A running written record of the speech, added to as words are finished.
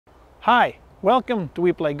Hi, welcome to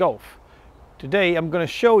We Play Golf. Today I'm going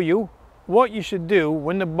to show you what you should do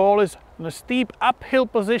when the ball is in a steep uphill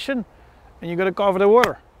position and you're going to cover the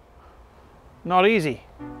water. Not easy.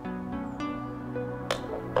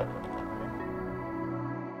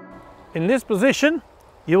 In this position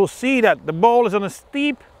you'll see that the ball is on a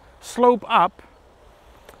steep slope up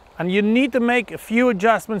and you need to make a few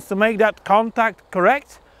adjustments to make that contact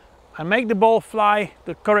correct and make the ball fly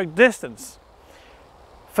the correct distance.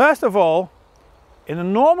 First of all, in a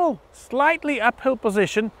normal, slightly uphill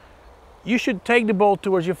position, you should take the ball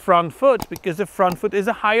towards your front foot because the front foot is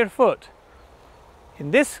a higher foot.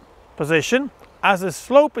 In this position, as the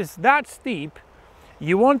slope is that steep,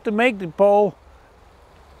 you want to make the ball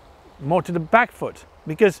more to the back foot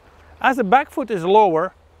because as the back foot is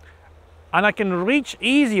lower and I can reach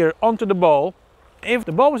easier onto the ball, if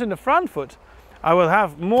the ball was in the front foot, I will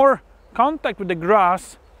have more contact with the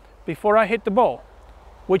grass before I hit the ball,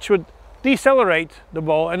 which would decelerate the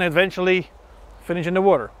ball and eventually finish in the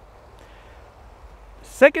water.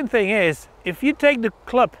 Second thing is, if you take the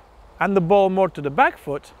club and the ball more to the back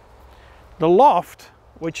foot, the loft,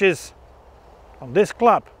 which is on this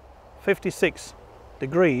club 56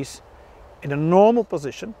 degrees in a normal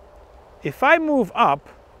position, if I move up,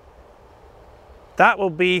 that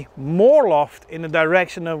will be more loft in the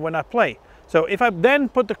direction of when I play. So if I then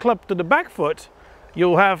put the club to the back foot,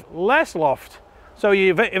 you'll have less loft. So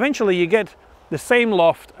eventually you get the same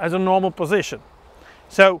loft as a normal position.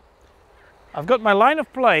 So I've got my line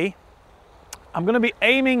of play. I'm going to be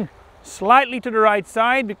aiming slightly to the right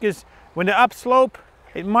side because when the upslope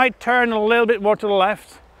it might turn a little bit more to the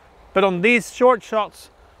left. But on these short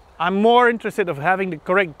shots I'm more interested of having the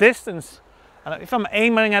correct distance. And if I'm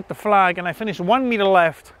aiming at the flag and I finish 1 meter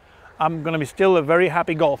left, I'm going to be still a very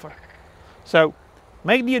happy golfer. So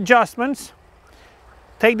make the adjustments.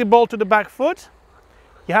 Take the ball to the back foot.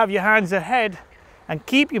 You have your hands ahead and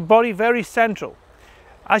keep your body very central.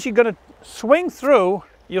 As you're going to swing through,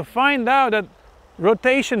 you'll find out that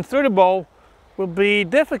rotation through the ball will be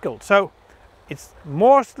difficult. So it's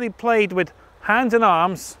mostly played with hands and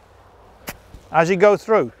arms as you go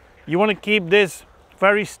through. You want to keep this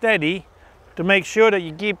very steady to make sure that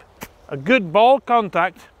you keep a good ball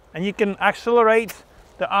contact and you can accelerate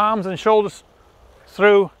the arms and shoulders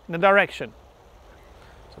through the direction.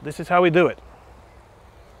 So this is how we do it.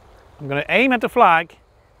 I'm going to aim at the flag,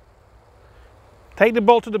 take the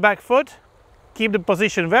ball to the back foot, keep the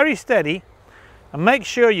position very steady and make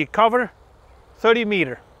sure you cover 30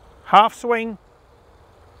 meter, half swing,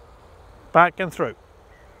 back and through.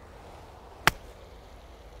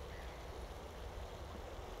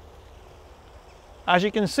 As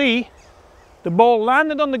you can see, the ball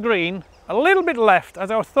landed on the green a little bit left as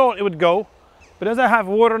I thought it would go, but as I have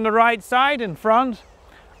water on the right side in front,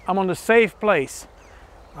 I'm on the safe place.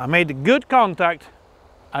 I made a good contact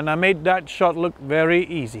and I made that shot look very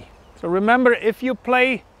easy. So remember, if you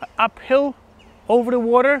play uphill over the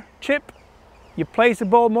water chip, you place the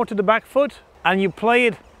ball more to the back foot and you play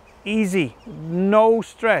it easy, no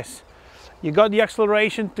stress. You got the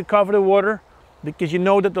acceleration to cover the water because you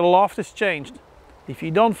know that the loft has changed. If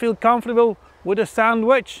you don't feel comfortable with a sand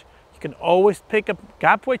wedge, you can always pick a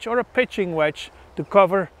gap wedge or a pitching wedge to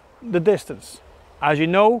cover the distance. As you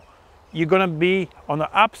know, you're going to be on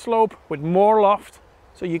the upslope with more loft,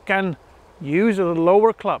 so you can use a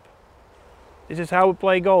lower club. This is how we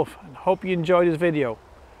play golf, and hope you enjoyed this video.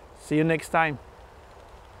 See you next time.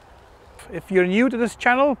 If you're new to this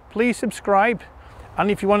channel, please subscribe,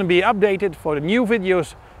 and if you want to be updated for the new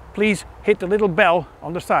videos, please hit the little bell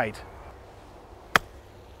on the side.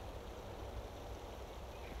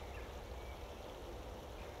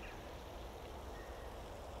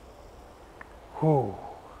 Whew.